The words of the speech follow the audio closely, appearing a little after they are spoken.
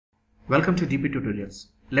Welcome to DPtutorials.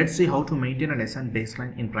 Let's see how to maintain and assign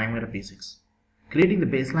baseline in Primavera P6. Creating the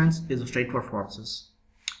baselines is a straightforward process.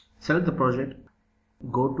 Select the project,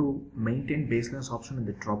 go to Maintain Baselines option in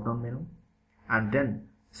the drop-down menu, and then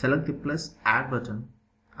select the plus Add button,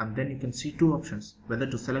 and then you can see two options, whether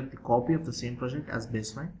to select the copy of the same project as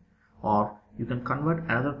baseline, or you can convert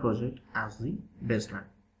another project as the baseline.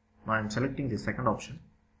 Now I am selecting the second option.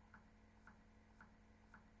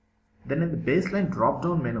 Then in the baseline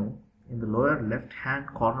drop-down menu, in the lower left hand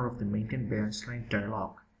corner of the Maintain Baseline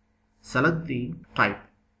dialog, select the type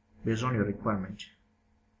based on your requirement.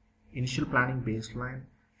 Initial planning baseline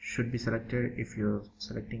should be selected if you're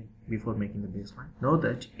selecting before making the baseline. Note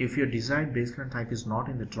that if your desired baseline type is not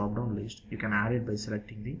in the drop-down list, you can add it by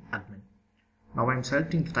selecting the admin. Now I'm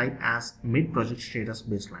selecting the type as mid-project status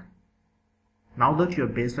baseline. Now that your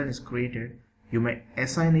baseline is created, you may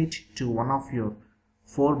assign it to one of your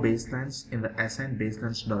 4 baselines in the Assign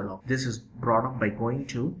Baselines dialog. This is brought up by going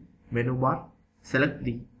to menu bar, select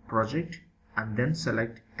the project, and then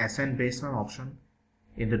select Assign Baseline option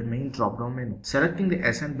in the main drop-down menu. Selecting the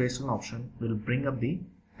Assign Baseline option will bring up the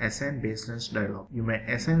Assign Baselines dialog. You may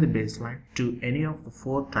assign the baseline to any of the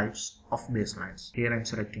 4 types of baselines. Here I am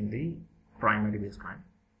selecting the primary baseline.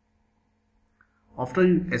 After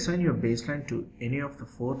you assign your baseline to any of the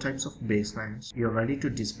 4 types of baselines, you are ready to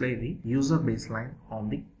display the user baseline on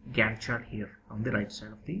the Gantt chart here on the right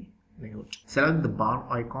side of the layout. Select the bar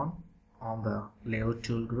icon on the layout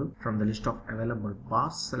tool group. From the list of available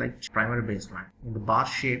bars, select primary baseline. In the bar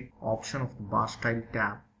shape option of the bar style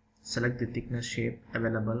tab, select the thickness shape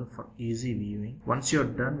available for easy viewing. Once you are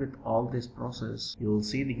done with all this process, you will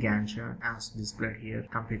see the Gantt chart as displayed here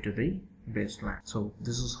compared to the baseline. So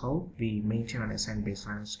this is how we maintain and assign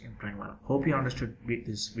baselines in Primavera. Hope you understood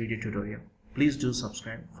this video tutorial. Please do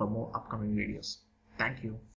subscribe for more upcoming videos. Thank you.